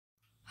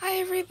Hi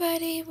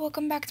everybody,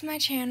 welcome back to my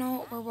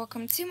channel, or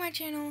welcome to my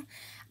channel.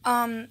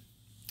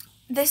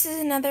 This is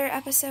another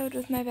episode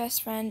with my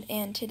best friend,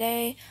 and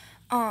today,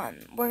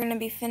 we're gonna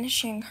be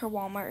finishing her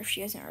Walmart if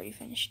she hasn't already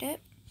finished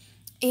it.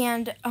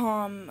 And,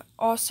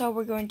 also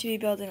we're going to be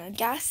building a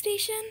gas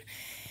station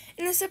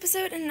in this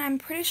episode, and I'm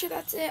pretty sure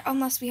that's it,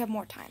 unless we have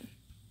more time.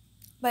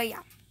 But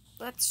yeah,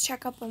 let's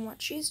check up on what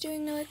she's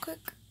doing really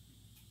quick.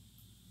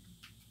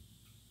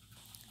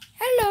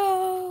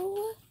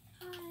 Hello!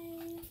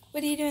 Hi.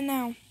 What are you doing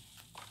now?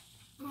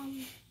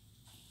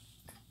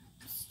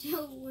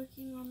 Still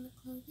working on the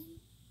clothing.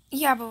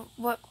 Yeah, but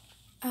what?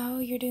 Oh,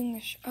 you're doing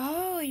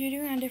you're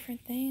doing on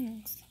different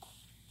things.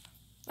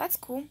 That's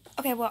cool.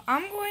 Okay, well,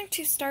 I'm going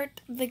to start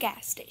the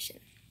gas station.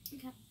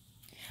 Okay.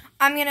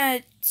 I'm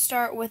gonna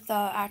start with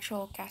the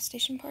actual gas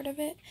station part of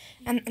it,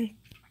 and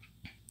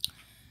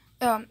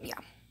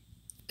yeah.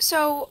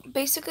 So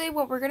basically,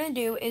 what we're gonna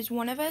do is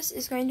one of us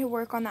is going to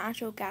work on the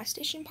actual gas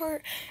station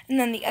part, and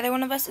then the other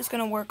one of us is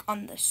gonna work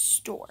on the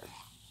store.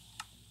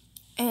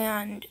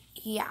 And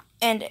yeah,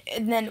 and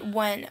then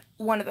when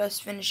one of us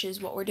finishes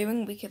what we're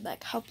doing, we could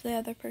like help the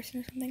other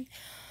person or something.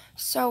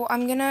 So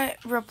I'm gonna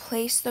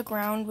replace the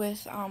ground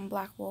with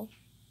black wool.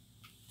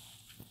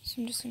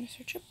 So I'm just gonna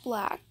search up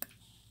black.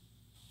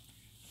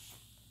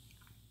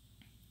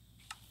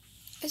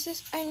 Is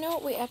this? I know.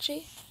 Wait,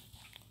 actually.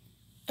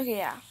 Okay,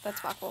 yeah,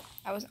 that's black wool.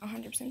 I wasn't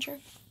 100% sure.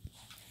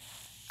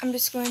 I'm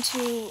just going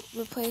to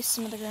replace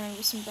some of the ground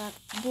with some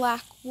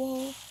black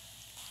wool.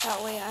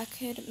 That way I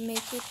could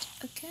make it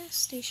a gas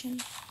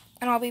station.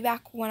 And I'll be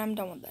back when I'm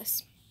done with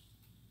this.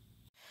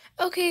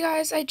 Okay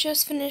guys, I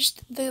just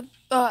finished the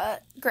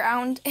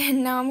ground,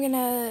 and now I'm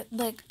gonna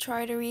like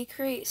try to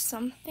recreate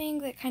something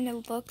that kind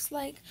of looks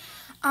like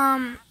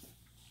the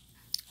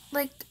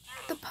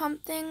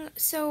pump thing.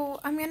 So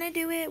I'm gonna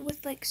do it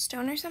with like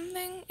stone or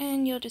something,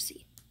 and you'll just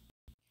see.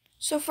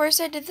 So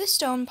first I did the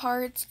stone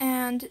parts,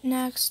 and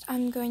next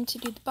I'm going to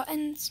do the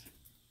buttons.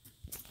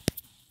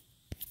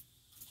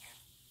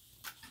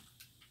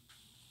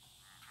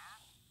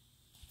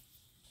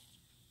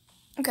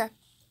 Okay.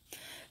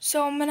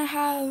 So I'm gonna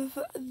have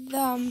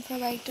them for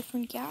like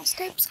different gas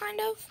types, kind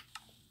of.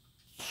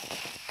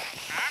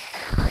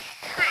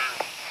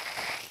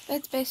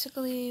 That's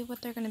basically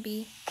what they're gonna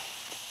be.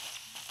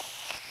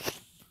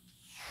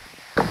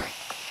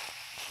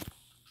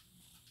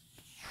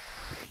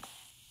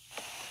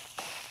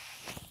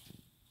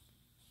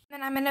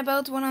 Then I'm gonna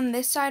build one on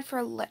this side for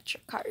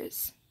electric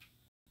cars.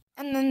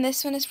 And then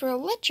this one is for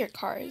electric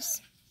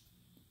cars.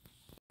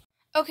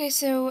 Okay,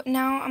 so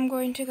now I'm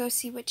going to go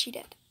see what she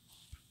did.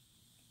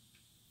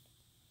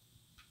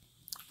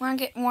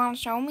 Wanna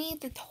show me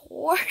the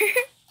tour?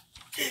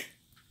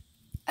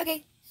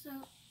 Okay. So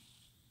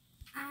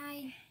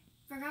I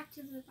forgot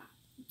to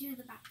do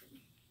the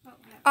bathroom. But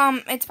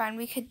whatever. It's fine.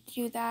 We could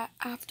do that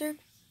after.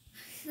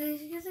 So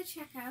these are the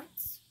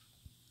checkouts.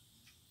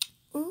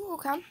 Ooh,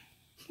 okay.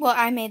 Well,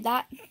 I made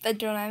that.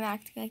 Don't I'm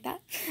acting like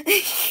that.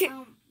 These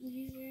are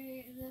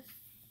the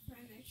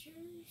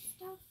furniture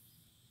stuff.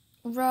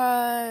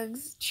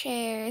 Rugs,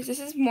 chairs. This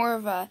is more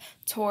of a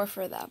tour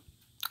for the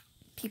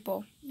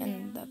people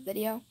in the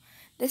video.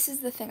 This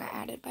is the thing I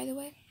added, by the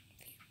way.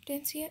 If you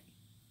didn't see it.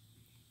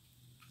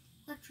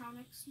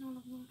 Electronics, none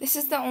of them. This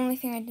is the only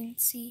thing I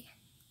didn't see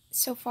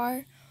so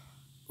far.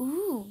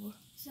 Ooh.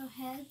 So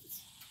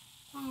heads.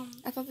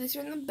 I thought these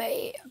were in the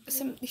bay.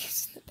 Some of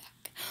these in the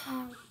back.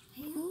 Pants.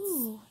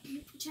 Ooh.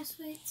 Chest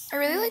weights. I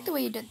really like the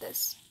way you did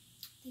this.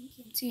 Thank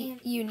you. It's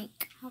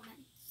unique. Helmets.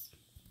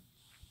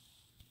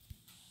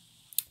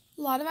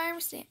 A lot of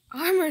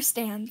armor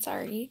stand,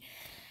 sorry.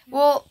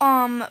 Well,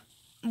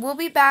 we'll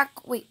be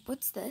back. Wait,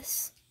 what's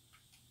this?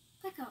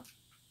 Petco.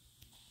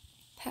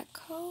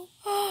 Petco?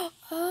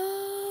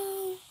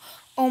 Oh.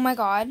 Oh my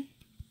god.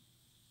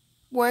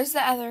 Where's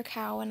the other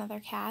cow and other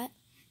cat?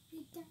 They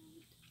died.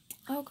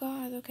 Oh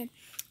god, okay.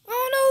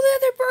 Oh no, the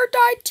other bird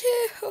died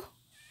too.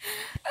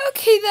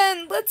 Okay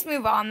then, let's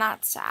move on.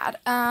 That's sad.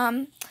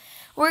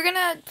 We're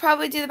gonna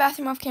probably do the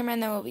bathroom off camera,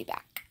 and then we'll be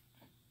back.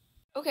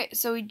 Okay,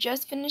 so we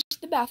just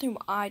finished the bathroom.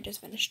 I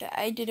just finished it.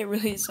 I did it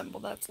really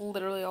simple. That's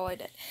literally all I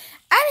did.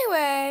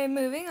 Anyway,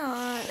 moving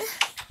on.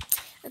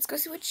 Let's go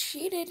see what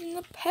she did in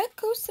the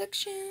Petco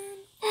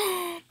section.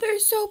 They're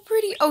so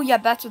pretty. Oh yeah,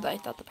 that's what I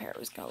thought the parrot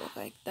was gonna look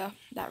like.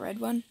 That red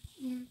one.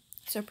 Yeah.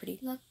 So pretty.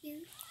 Look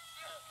here.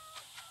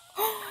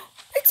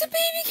 It's a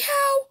baby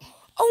cow.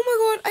 Oh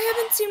my god, I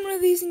haven't seen one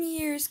of these in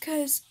years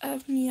because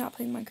of me not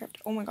playing Minecraft.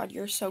 Oh my god,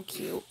 you're so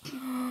cute.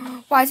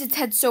 Why is its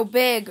head so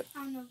big? I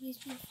don't know, he's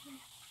beautiful.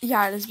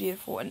 Yeah, it is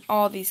beautiful. And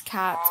all these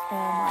cats. Oh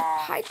my.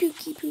 Hi,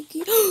 Pookie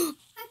Pookie.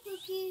 Hi,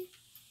 Pookie.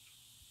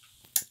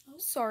 Oh.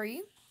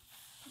 Sorry.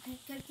 Okay,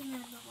 good thing I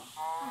have the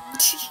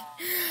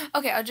wall.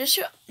 Okay, I'll just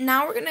show.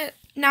 Now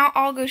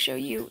I'll go show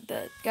you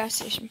the gas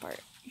station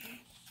part.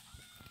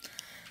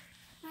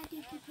 Hi,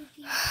 Pookie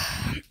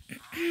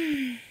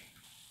Pookie.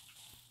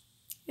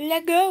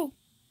 Let go.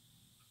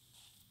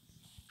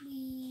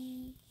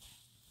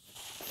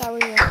 That way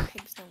your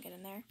pigs don't get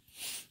in there.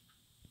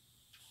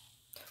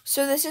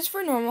 So this is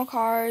for normal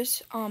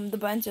cars, the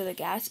buttons are the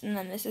gas, and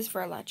then this is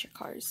for electric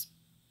cars.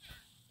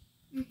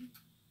 Mm-hmm.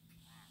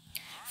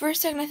 For a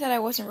second I thought I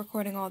wasn't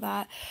recording all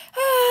that.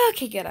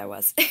 Okay, good, I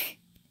was.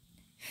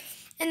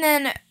 And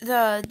then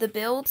the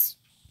builds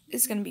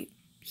is gonna be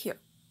here.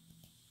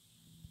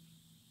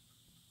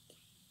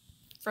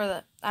 For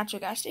the actual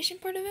gas station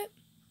part of it.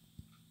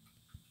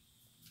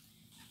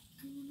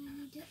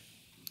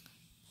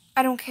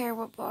 I don't care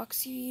what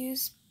blocks you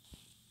use.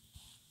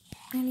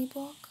 Any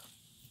block.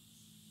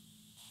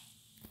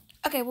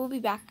 Okay, we'll be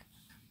back.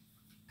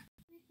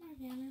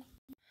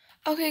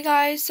 Okay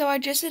guys, so I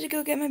just had to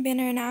go get my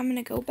banner and now I'm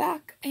gonna go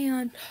back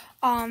and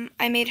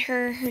I made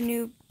her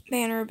new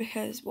banner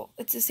because, well,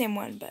 it's the same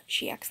one but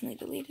she accidentally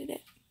deleted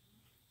it.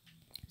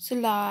 So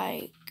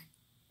like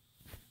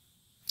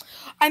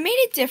I made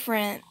it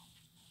different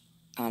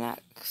on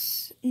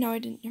X. No, I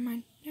didn't. Never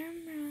mind.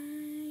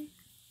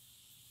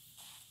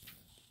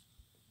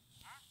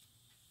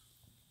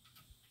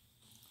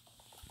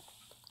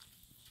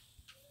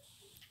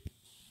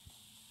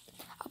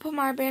 I'll put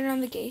my banner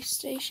on the gas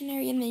station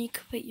area and then you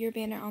can put your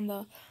banner on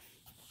the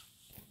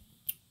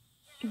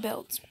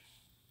builds.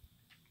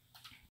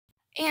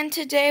 And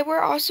today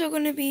we're also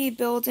going to be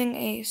building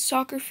a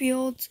soccer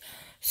field.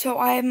 So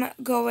I'm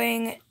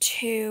going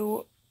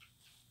to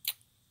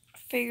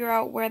figure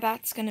out where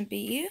that's going to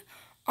be.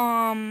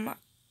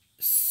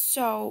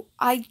 So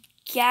I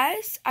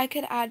guess I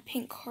could add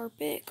pink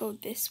carpet, go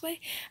this way,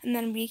 and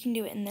then we can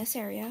do it in this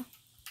area.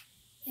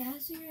 Yeah, it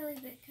has to be really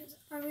big, because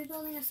are we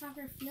building a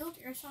soccer field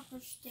or a soccer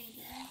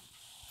stadium?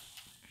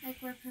 Like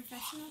where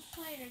professionals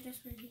play, or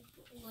just where people,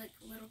 like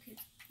little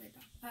kids play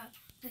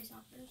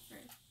soccer for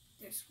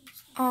their school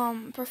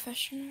stuff?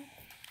 Professional.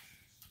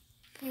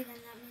 Okay, then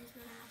that means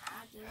we're going to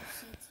add those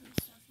seats and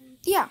stuff in.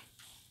 Yeah.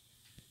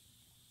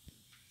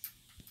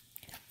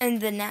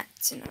 And the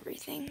nets and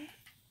everything.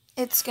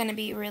 It's going to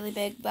be really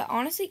big, but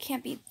honestly it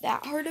can't be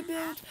that hard to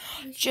build.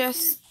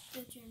 Just do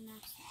the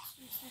gymnastics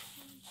and stuff.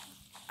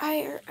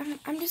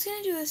 I'm just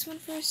going to do this one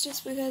first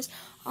just because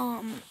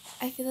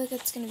I feel like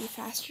it's going to be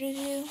faster to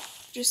do.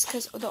 Just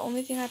because the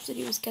only thing I have to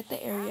do is get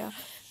the area,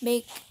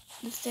 make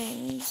the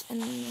things, and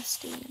then the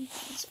stadium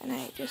things. And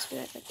I just feel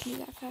like I can do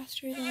that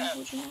faster than the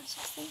whole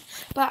gymnastics thing.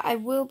 But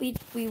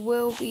we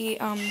will be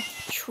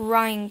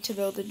trying to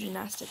build the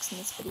gymnastics in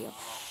this video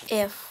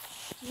if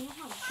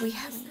we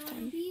have enough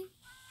time.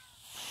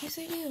 Yes,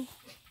 I do.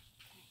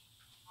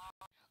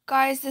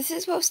 Guys, this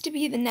is supposed to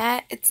be the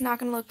net. It's not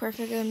going to look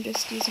perfect. I'm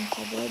just using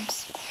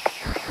cobwebs.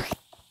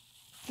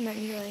 And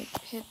then you like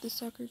hit the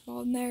soccer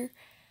ball in there.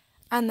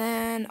 And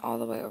then all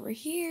the way over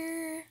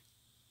here.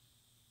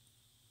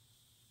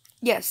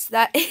 Yes,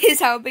 that is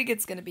how big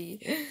it's going to be.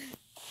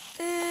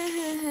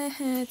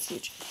 It's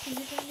huge. Is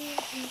it going to be an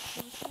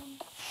enclosed one?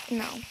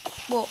 No.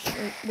 Well,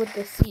 with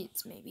the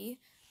seats maybe.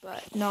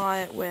 But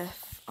not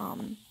with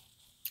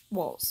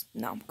walls.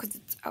 No, because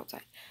it's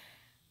outside.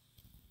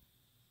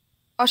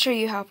 I'll show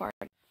you how far.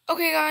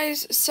 Okay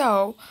guys,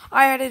 so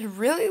I added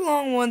really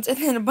long ones and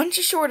then a bunch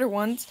of shorter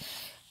ones.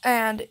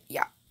 And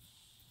yeah.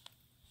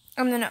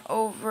 I'm gonna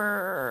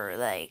over,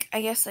 like,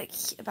 I guess like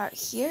about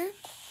here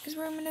is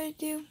where I'm gonna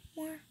do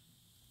more.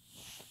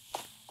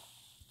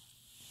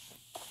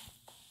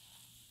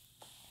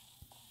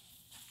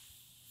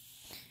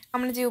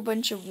 I'm gonna do a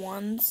bunch of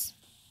ones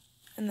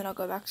and then I'll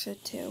go back to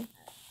 2.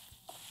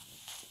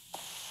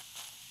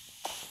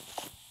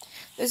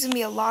 There's gonna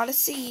be a lot of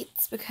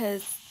seats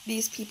because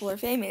these people are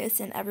famous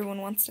and everyone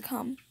wants to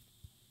come.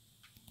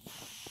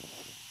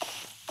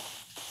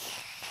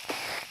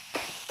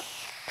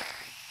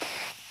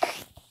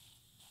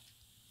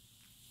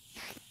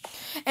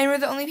 And we're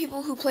the only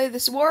people who play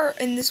this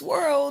in this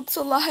world,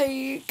 so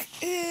like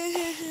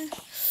I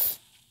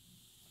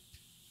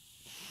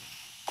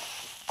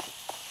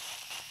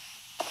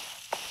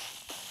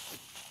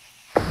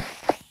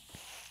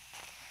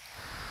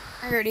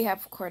already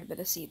have quite a bit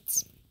of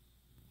seats.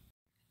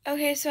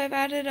 Okay, so I've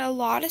added a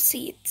lot of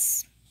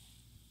seats.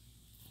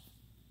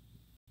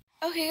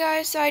 Okay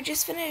guys, so I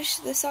just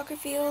finished the soccer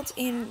field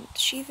and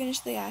she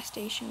finished the gas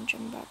station, which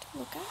I'm about to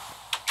look at.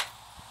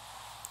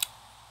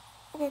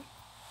 Okay,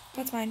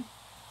 that's fine.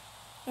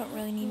 Don't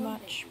really need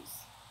much.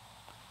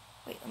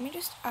 Wait, let me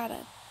just add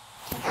a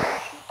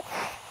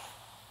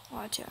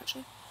I'll add 2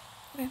 actually.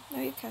 Okay, now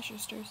you have cash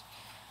registers.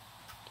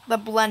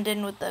 That blend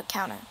in with the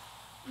counter.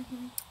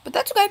 But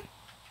that's okay.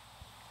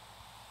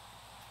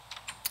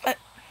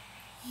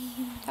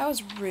 That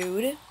was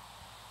rude.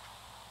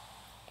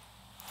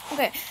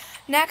 Okay,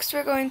 next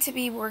we're going to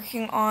be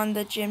working on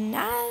the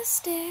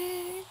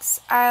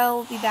gymnastics.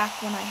 I'll be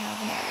back when I have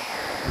an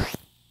edit.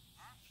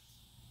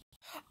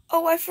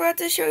 Oh, I forgot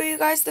to show you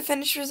guys the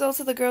finished results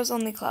of the Girls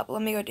Only Club.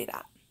 Let me go do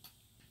that.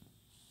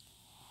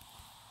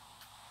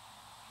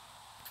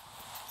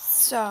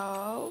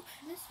 So,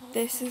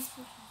 this is...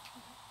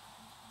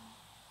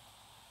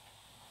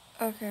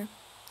 Okay.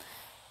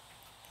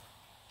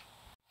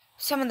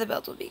 Some of the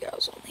builds will be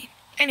girls only.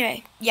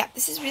 Anyway, yeah,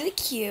 this is really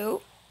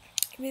cute.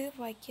 I really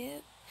like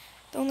it.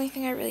 The only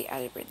thing I really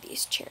added were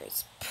these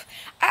chairs.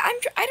 I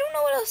don't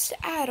know what else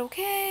to add,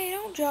 okay?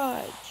 Don't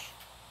judge.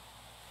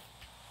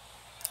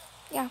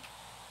 Yeah.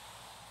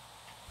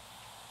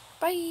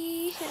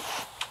 Bye.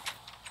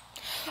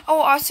 Oh,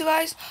 also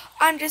guys,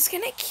 I'm just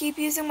gonna keep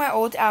using my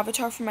old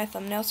avatar for my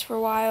thumbnails for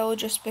a while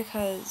just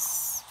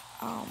because,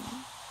 I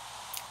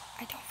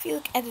don't feel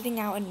like editing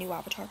out a new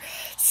avatar.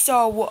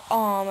 So,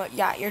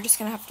 yeah, you're just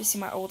gonna have to see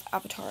my old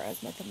avatar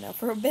as my thumbnail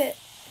for a bit.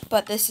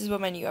 But this is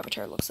what my new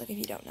avatar looks like if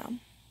you don't know.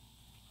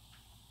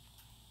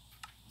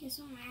 Guess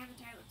what my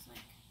avatar looks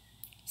like.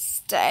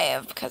 Stay,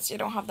 because you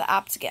don't have the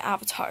app to get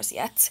avatars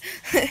yet.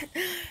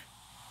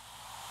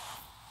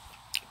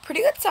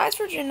 Pretty good size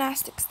for a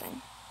gymnastics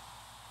thing.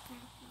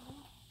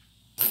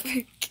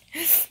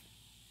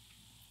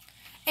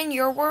 In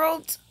your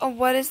world,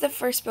 what is the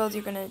first build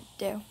you're gonna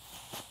do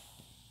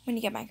when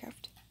you get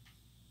Minecraft?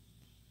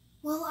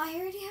 Well, I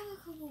already have a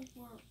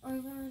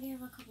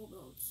couple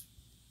builds.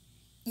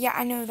 Yeah,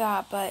 I know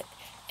that, but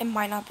it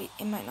might not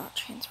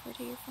transfer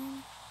to your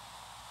phone.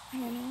 I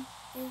don't know.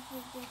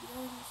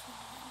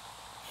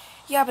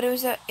 Yeah, but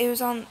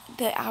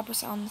the app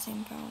was on the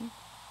same phone.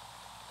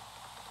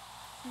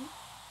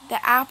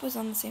 The app was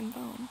on the same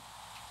phone.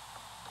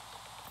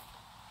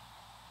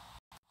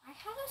 I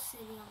have a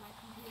city on my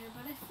computer,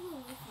 but I flew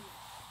away from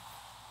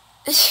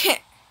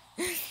it.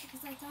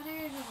 Because I thought I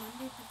already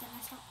remembered, but then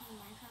I stopped playing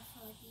Minecraft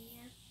for like a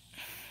year.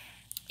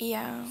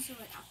 Yeah. So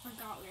like I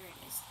forgot where it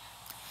is.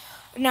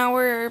 Now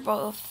we're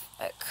both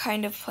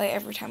kind of play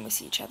every time we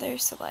see each other,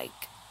 so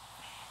like,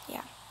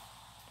 yeah.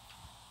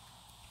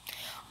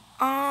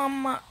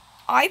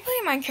 I play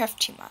Minecraft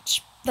too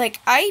much.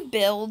 Like, I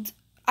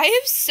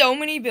have so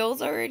many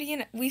builds already,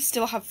 and we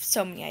still have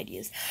so many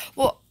ideas.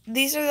 Well,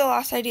 these are the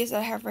last ideas that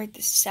I have right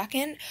this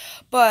second,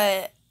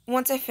 but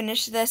once I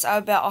finish this, I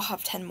bet I'll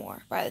have 10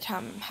 more by the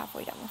time I'm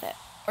halfway done with it.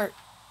 Or,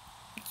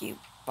 you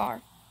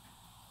are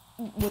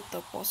with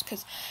the walls,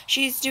 because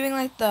she's doing,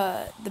 like,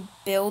 the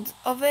build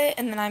of it,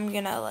 and then I'm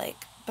gonna,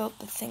 like, build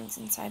the things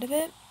inside of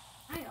it.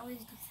 I always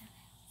do that.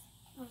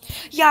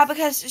 Yeah,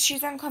 because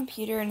she's on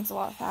computer and it's a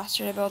lot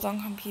faster to build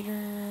on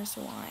computer,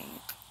 so like,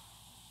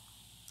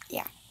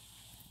 yeah.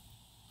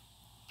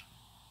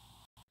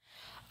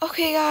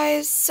 Okay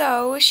guys,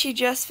 so she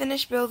just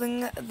finished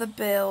building the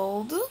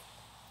build.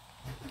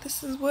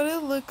 This is what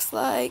it looks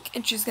like,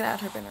 and she's gonna add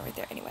her banner right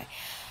there anyway.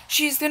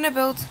 She's gonna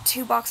build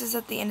 2 boxes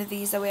at the end of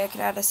these, that way I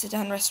could add a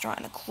sit-down restaurant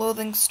and a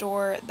clothing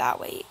store, that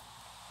way.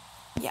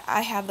 Yeah,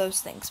 I have those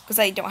things, because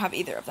I don't have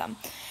either of them.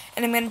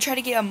 And I'm gonna try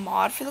to get a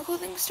mod for the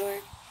clothing store.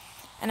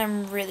 And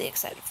I'm really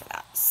excited for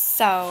that.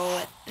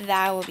 So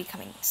that will be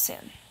coming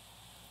soon.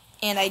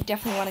 And I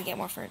definitely want to get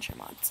more furniture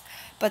mods.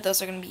 But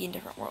those are going to be in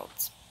different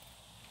worlds.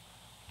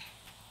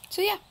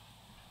 So yeah.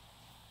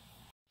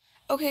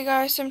 Okay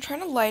guys, so I'm trying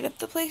to light up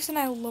the place and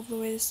I love the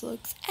way this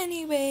looks.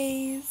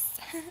 Anyways.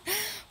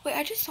 Wait,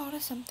 I just thought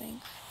of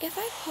something. If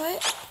I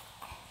put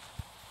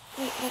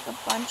like a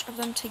bunch of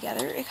them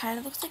together, it kind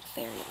of looks like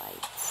fairy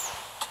lights.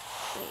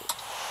 Wait.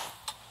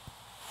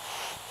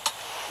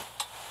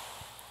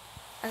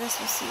 I guess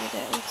we'll see what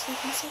that looks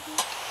like in a second.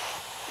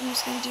 I'm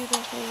just gonna do the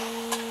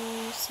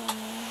whole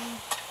side.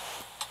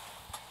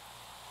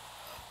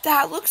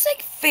 That looks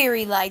like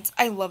fairy lights.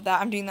 I love that.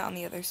 I'm doing that on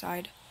the other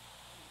side.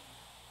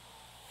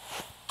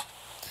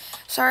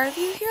 Sorry if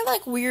you hear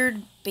like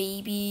weird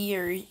baby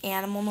or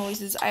animal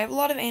noises. I have a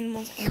lot of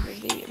animals and a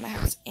baby at my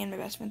house and my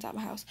best friend's at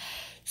my house.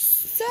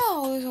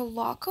 So there's a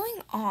lot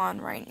going on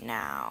right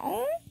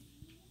now.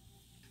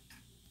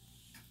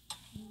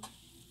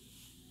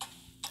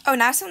 Oh,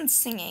 now someone's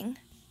singing.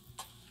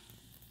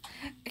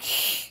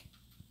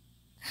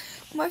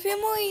 My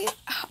family,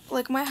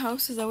 like, my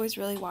house is always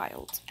really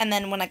wild. And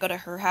then when I go to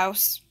her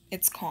house,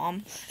 it's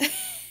calm.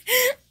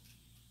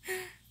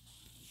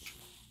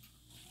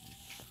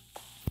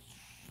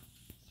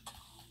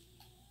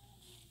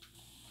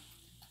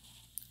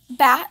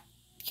 Bat,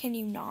 can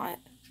you not?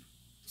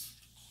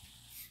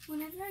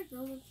 Whenever I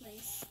build a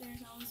place,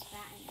 there's always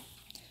bat in it.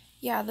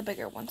 Yeah, the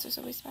bigger ones, there's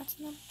always bats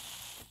in them.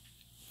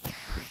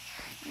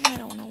 I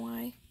don't know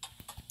why.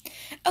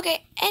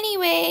 Okay,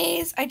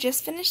 anyways, I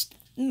just finished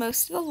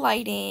most of the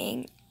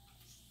lighting.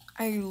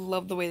 I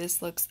love the way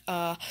this looks.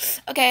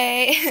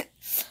 Okay.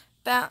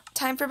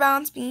 Time for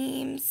balance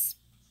beams.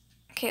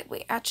 Okay,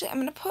 wait, actually, I'm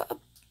gonna put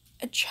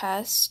a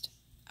chest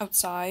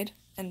outside,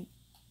 and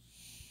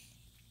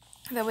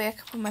that way I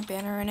can put my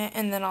banner in it,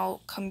 and then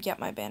I'll come get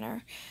my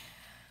banner.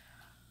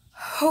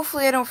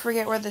 Hopefully I don't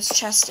forget where this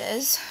chest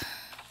is,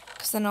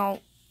 because then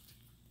I'll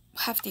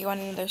have to go on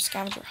another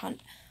scavenger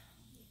hunt.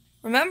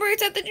 Remember,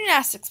 it's at the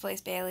gymnastics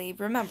place, Bailey.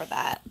 Remember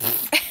that.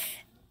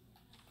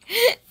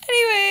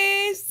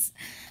 Anyways,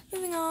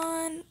 moving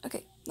on.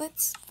 Okay,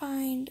 let's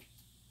find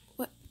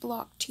what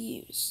block to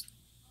use.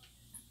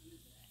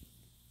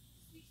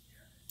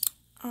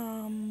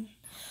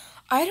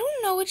 I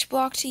don't know which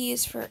block to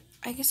use for.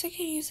 I guess I could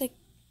use like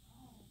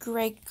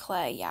gray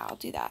clay. Yeah, I'll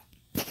do that.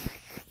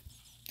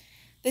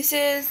 This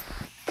is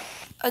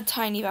a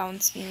tiny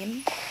balance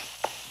beam.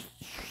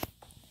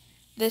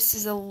 This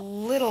is a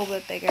little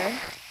bit bigger.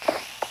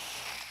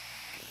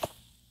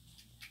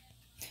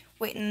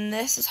 Wait, and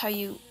this is how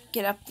you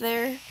get up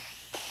there.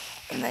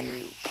 And then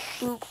you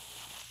boop,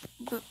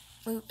 boop,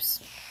 oops.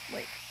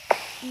 Wait.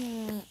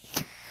 There.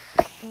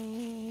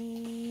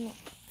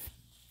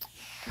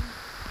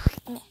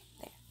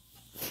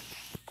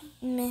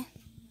 Meh.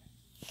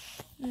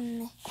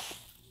 Meh.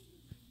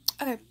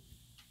 Okay.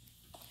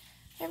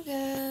 There we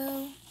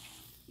go.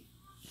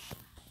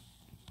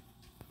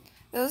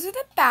 Those are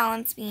the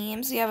balance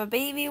beams. We have a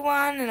baby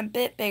one and a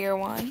bit bigger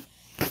one.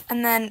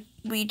 And then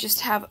we just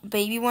have a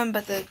baby one,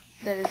 but that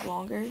is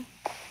longer.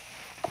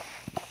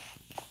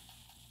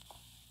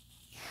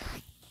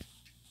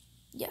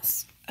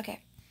 Yes. Okay.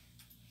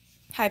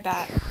 Hi,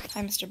 Bat.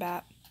 Hi, Mr.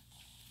 Bat.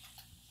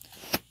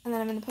 And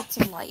then I'm going to put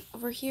some light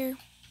over here.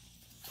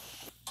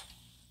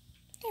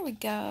 There we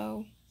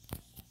go.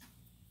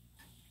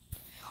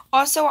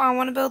 Also, I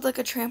want to build like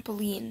a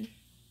trampoline.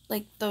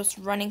 Like those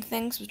running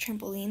things with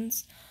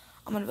trampolines.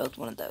 I'm going to build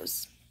one of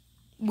those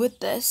with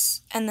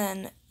this and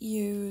then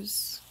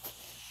use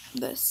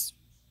this.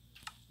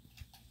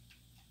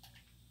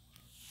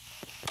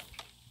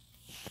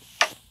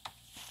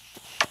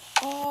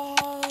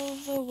 All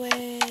the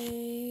way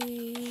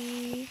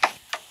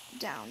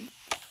down.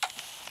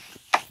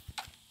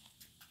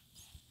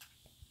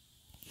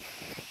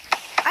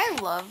 I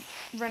love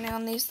running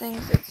on these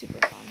things. It's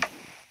super fun.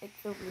 Like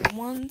the real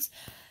ones.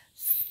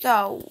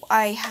 So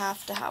I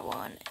have to have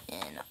one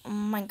in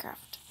Minecraft.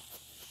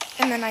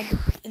 And then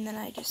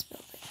I just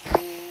build like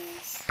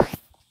this.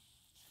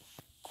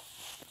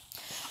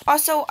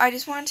 Also, I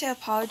just wanted to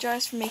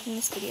apologize for making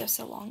this video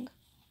so long.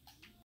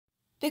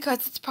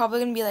 Because it's probably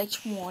going to be like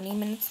 20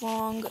 minutes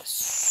long.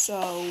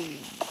 So,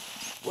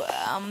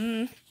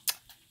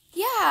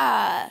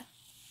 yeah.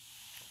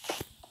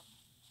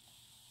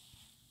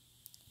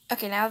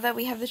 Okay, now that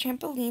we have the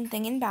trampoline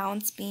thing and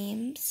balance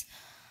beams,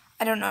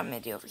 I don't know what I'm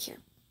going to do over here.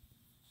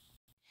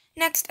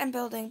 Next, I'm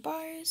building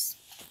bars.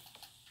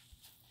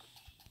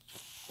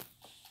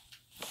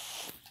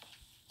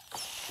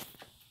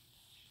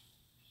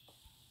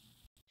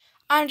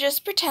 I'm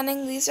just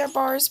pretending these are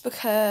bars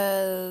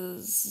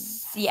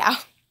because, yeah.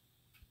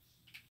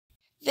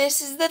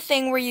 This is the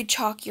thing where you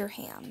chalk your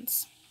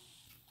hands.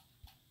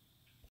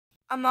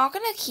 I'm not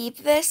going to keep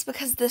this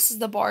because this is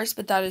the bars,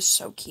 but that is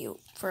so cute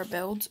for a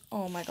build.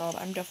 Oh my god,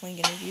 I'm definitely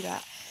going to do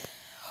that.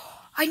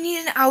 I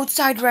need an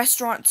outside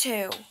restaurant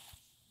too.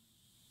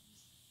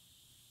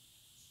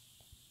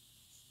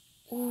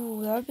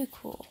 Ooh, that would be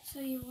cool. So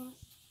you won't.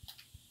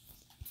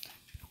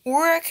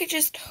 Or I could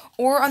just,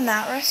 or on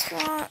that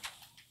restaurant,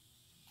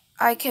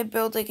 I could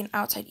build like an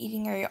outside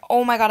eating area.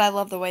 Oh my god, I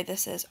love the way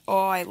this is.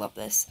 Oh, I love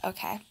this.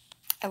 Okay.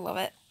 I love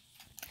it.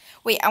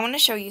 Wait, I want to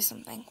show you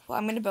something. Well,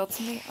 I'm going to build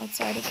something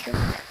outside of the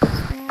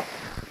restaurant.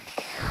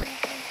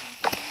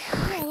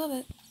 Yeah, I love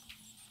it.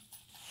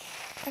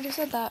 I just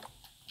said that.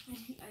 I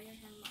didn't know your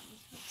hand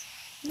was.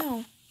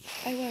 No,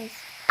 I was.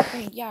 I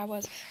mean, yeah, I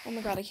was. Oh my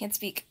god, I can't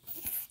speak.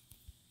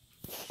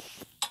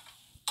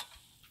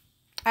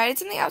 I did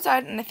something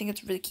outside, and I think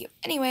it's really cute.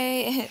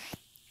 Anyway.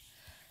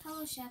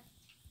 Hello, chef.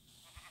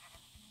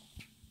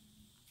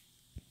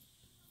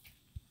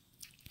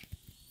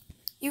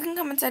 You can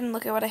come inside and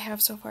look at what I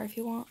have so far if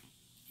you want.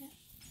 Yeah.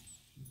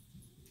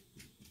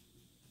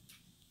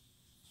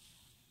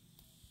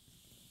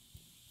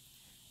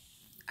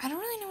 I don't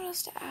really know what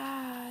else to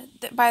add.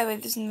 By the way,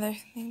 there's another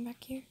thing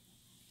back here.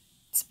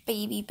 It's a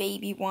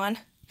baby one.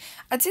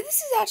 I'd say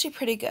this is actually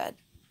pretty good,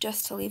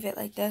 just to leave it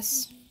like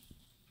this.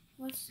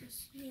 Mm-hmm. What's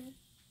this here?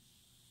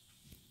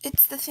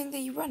 It's the thing that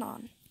you run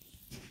on.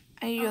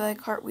 And you do like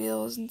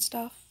cartwheels and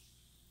stuff.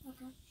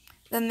 Okay.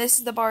 Then this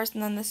is the bars,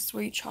 and then this is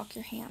where you chalk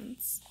your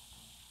hands.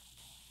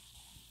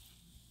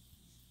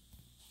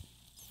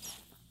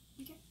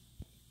 Okay.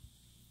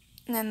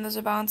 And then those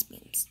are balance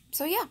beams.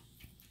 So yeah.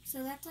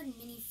 So that's a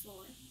mini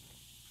floor.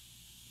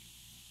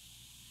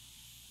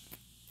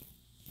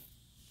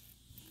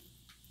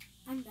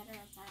 I'm better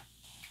at that.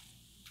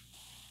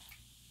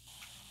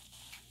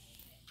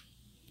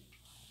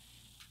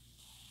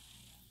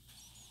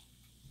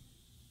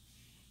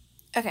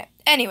 Okay.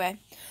 Anyway,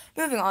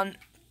 moving on.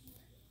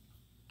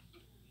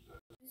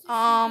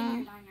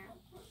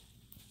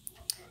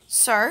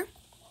 Sir.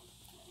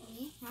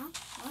 Me? Huh?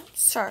 What?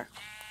 Sir.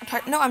 I'm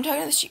talking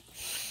to the sheep.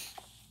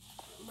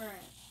 Bruh.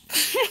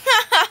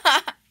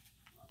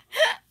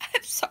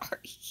 I'm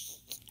sorry.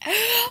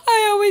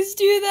 I always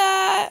do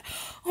that.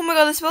 Oh my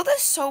god, this build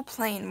is so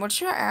plain. What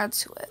should I add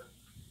to it?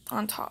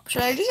 On top.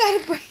 Should I just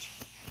add a bunch?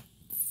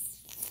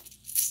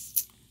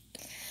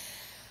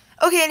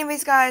 Okay,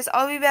 anyways, guys,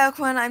 I'll be back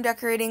when I'm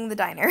decorating the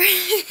diner.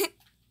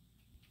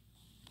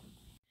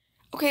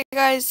 Okay,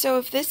 guys, so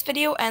if this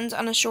video ends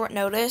on a short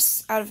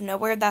notice, out of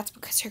nowhere, that's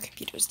because her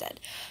computer's dead.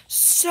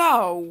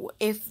 So,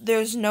 if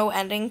there's no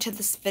ending to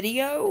this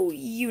video,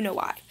 you know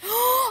why.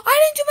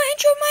 I didn't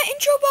do my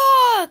intro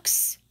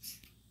box!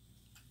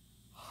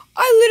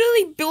 I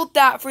literally built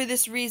that for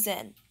this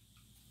reason.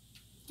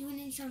 Do an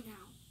intro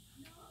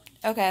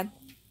now. Okay.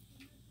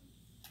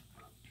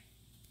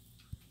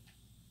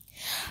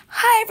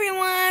 Hi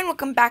everyone,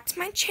 welcome back to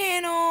my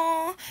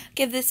channel.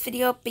 Give this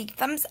video a big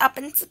thumbs up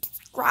and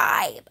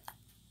subscribe.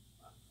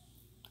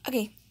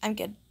 Okay, I'm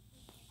good.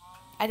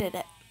 I did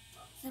it.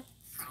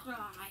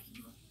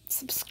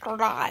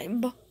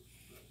 Subscribe.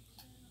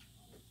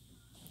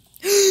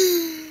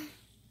 I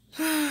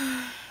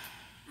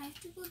have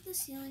to build the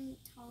ceiling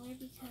taller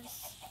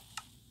because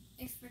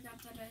I forgot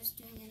that I was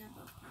doing an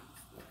above ground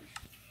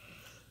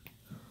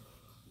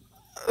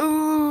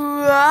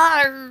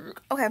floor.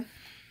 Okay.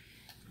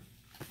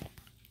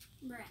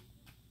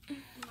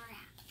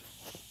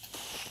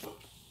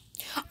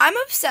 I'm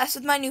obsessed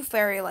with my new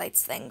fairy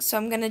lights thing, so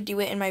I'm gonna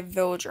do it in my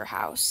villager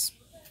house.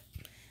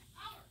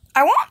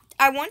 I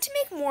want to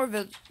make more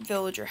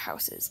villager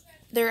houses.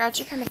 They're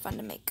actually kind of fun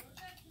to make.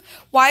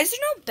 Why is there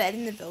no bed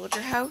in the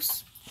villager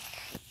house?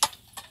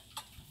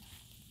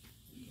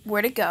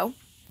 Where'd it go?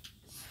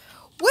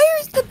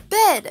 Where's the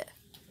bed?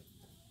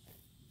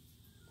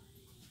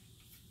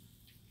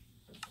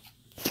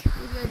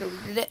 Maybe I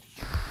deleted it.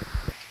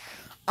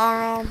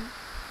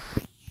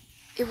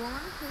 It won't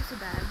let me place a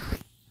bed.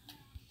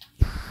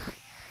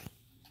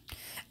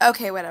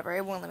 Okay, whatever.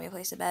 It won't let me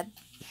place a bed.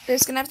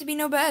 There's gonna have to be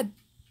no bed.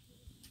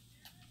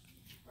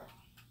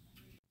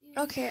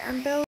 Okay,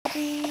 I'm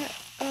building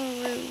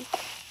a roof.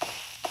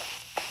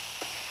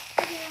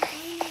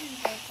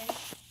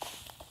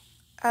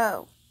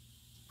 Oh.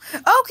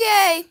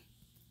 Okay!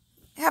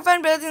 Have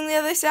fun building the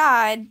other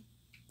side.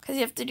 Because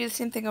you have to do the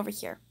same thing over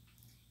here.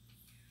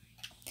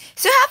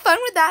 So have fun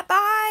with that.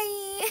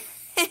 Bye!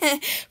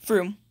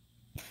 Vroom.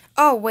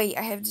 Oh, wait.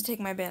 I have to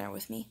take my banner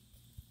with me.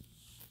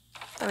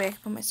 That way I can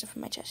put my stuff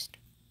in my chest.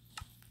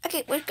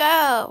 Okay, let's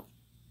go.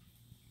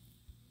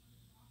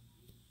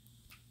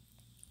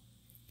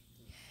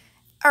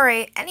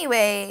 Alright,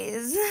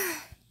 anyways.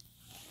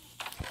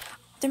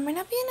 There might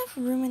not be enough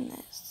room in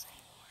this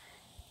anymore.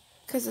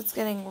 Because it's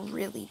getting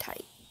really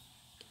tight.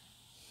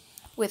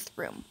 With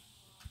room.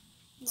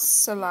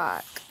 So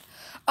like.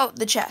 Oh,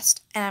 the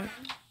chest. And I'm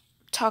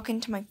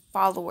talking to my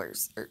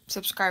followers. Or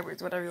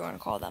subscribers, whatever you want to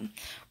call them.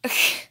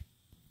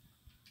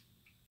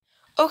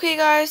 Okay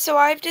guys, so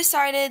I've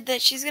decided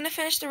that she's going to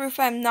finish the roof.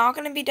 I'm not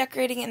going to be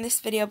decorating it in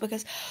this video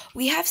because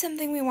we have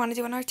something we want to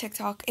do on our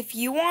TikTok. If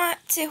you want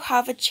to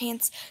have a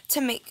chance to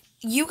make,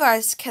 you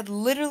guys could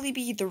literally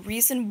be the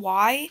reason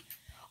why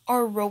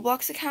our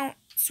Roblox account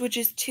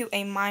switches to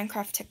a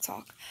Minecraft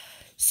TikTok.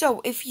 So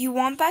if you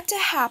want that to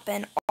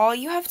happen, all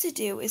you have to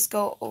do is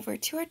go over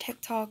to our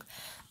TikTok,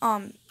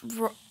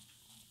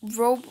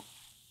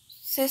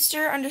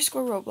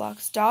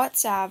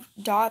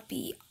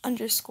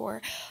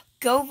 sister_roblox.sav.b_.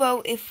 Go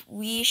vote if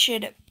we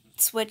should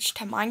switch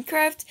to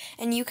Minecraft,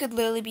 and you could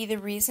literally be the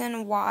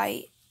reason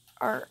why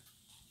our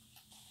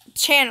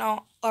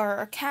channel or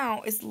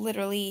account is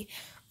literally,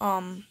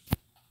 Minecraft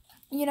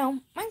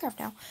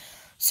now.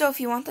 So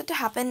if you want that to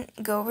happen,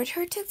 go over to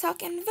her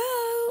TikTok and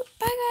vote.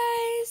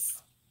 Bye, guys.